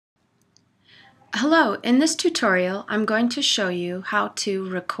Hello, in this tutorial I'm going to show you how to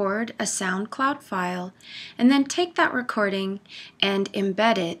record a Soundcloud file and then take that recording and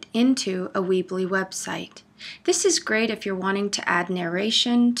embed it into a Weebly website. This is great if you're wanting to add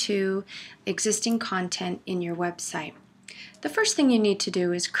narration to existing content in your website. The first thing you need to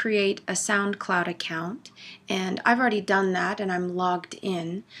do is create a SoundCloud account, and I've already done that and I'm logged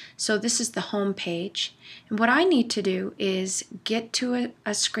in. So this is the home page, and what I need to do is get to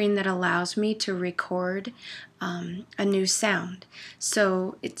a screen that allows me to record a new sound.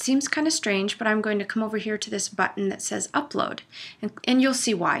 So it seems kind of strange, but I'm going to come over here to this button that says upload, and you'll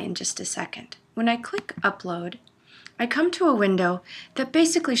see why in just a second. When I click upload, I come to a window that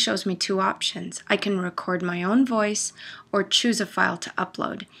basically shows me two options. I can record my own voice or choose a file to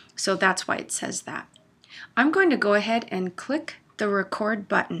upload. So that's why it says that. I'm going to go ahead and click the record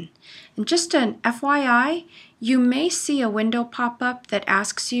button. And just an FYI, you may see a window pop up that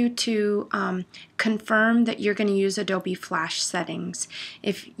asks you to confirm that you're going to use Adobe Flash settings.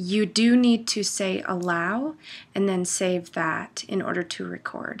 If you do need to say allow and then save that in order to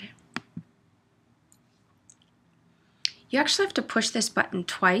record. You actually have to push this button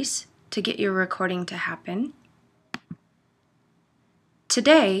twice to get your recording to happen.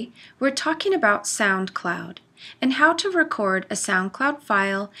 Today, we're talking about SoundCloud and how to record a SoundCloud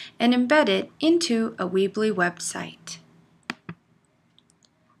file and embed it into a Weebly website.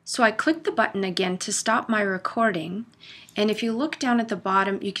 So I click the button again to stop my recording, and if you look down at the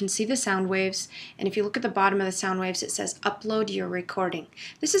bottom you can see the sound waves, and if you look at the bottom of the sound waves it says upload your recording.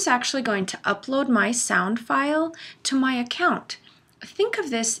 This is actually going to upload my sound file to my account. Think of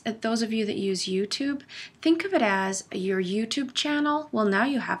this, those of you that use YouTube, think of it as your YouTube channel. Well, now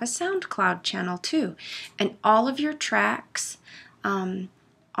you have a SoundCloud channel too, and all of your tracks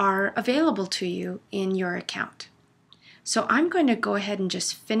are available to you in your account. So I'm going to go ahead and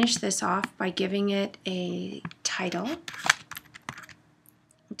just finish this off by giving it a title.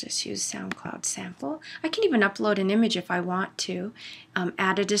 I'll just use SoundCloud sample. I can even upload an image if I want to,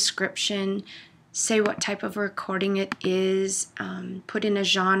 add a description, say what type of recording it is, put in a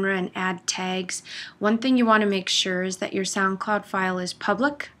genre and add tags. One thing you want to make sure is that your SoundCloud file is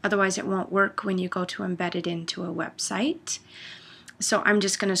public, otherwise it won't work when you go to embed it into a website. So I'm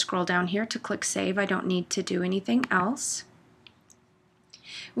just going to scroll down here to click save. I don't need to do anything else.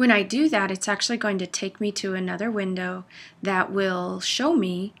 When I do that, it's actually going to take me to another window that will show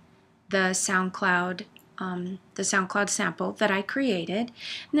me the SoundCloud sample that I created.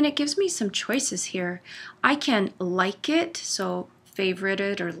 And then it gives me some choices here. I can like it, so favorite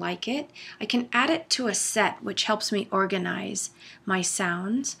it or like it. I can add it to a set, which helps me organize my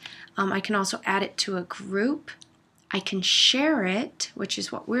sounds. I can also add it to a group. I can share it, which is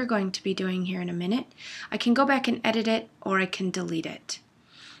what we're going to be doing here in a minute. I can go back and edit it, or I can delete it.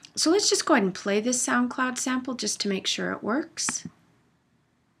 So let's just go ahead and play this SoundCloud sample just to make sure it works.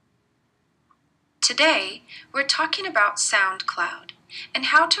 Today, we're talking about SoundCloud and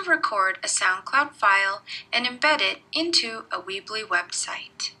how to record a SoundCloud file and embed it into a Weebly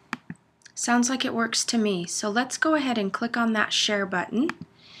website. Sounds like it works to me, so let's go ahead and click on that share button.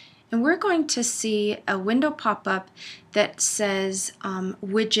 And we're going to see a window pop up that says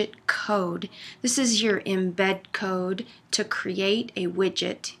widget code. This is your embed code to create a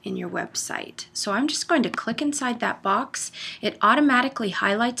widget in your website. So I'm just going to click inside that box. It automatically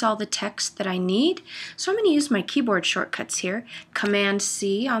highlights all the text that I need. So I'm going to use my keyboard shortcuts here,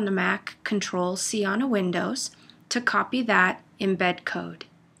 Command-C on the Mac, Control-C on a Windows, to copy that embed code.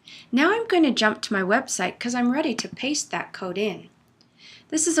 Now I'm going to jump to my website because I'm ready to paste that code in.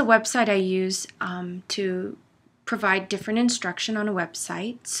 This is a website I use to provide different instruction on a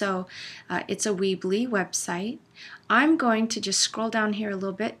website. So it's a Weebly website. I'm going to just scroll down here a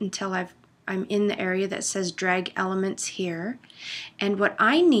little bit until I'm in the area that says drag elements here. And what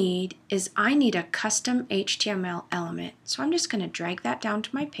I need is a custom HTML element. So I'm just going to drag that down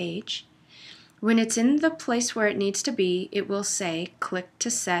to my page. When it's in the place where it needs to be, it will say click to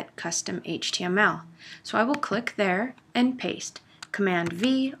set custom HTML. So I will click there and paste.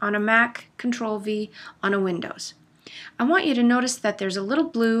 Command-V on a Mac, Control-V on a Windows. I want you to notice that there's a little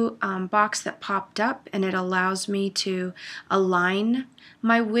blue box that popped up, and it allows me to align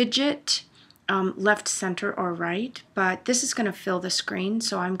my widget left, center, or right, but this is going to fill the screen,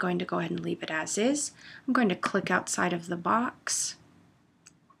 so I'm going to go ahead and leave it as is. I'm going to click outside of the box,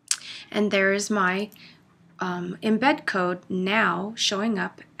 and there is my embed code now showing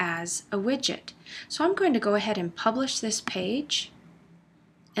up as a widget. So I'm going to go ahead and publish this page.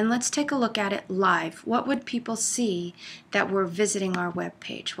 And let's take a look at it live. What would people see that were visiting our web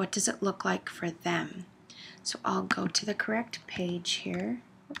page? What does it look like for them? So I'll go to the correct page here.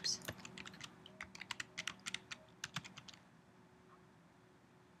 Oops.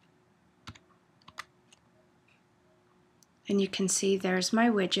 And you can see there's my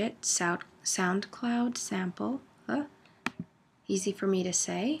widget, Soundcloud sample. Easy for me to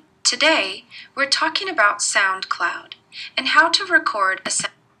say. Today, we're talking about Soundcloud and how to record a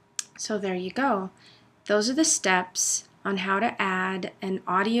sound. So there you go. Those are the steps on how to add an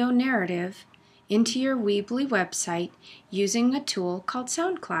audio narrative into your Weebly website using a tool called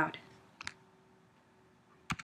Soundcloud.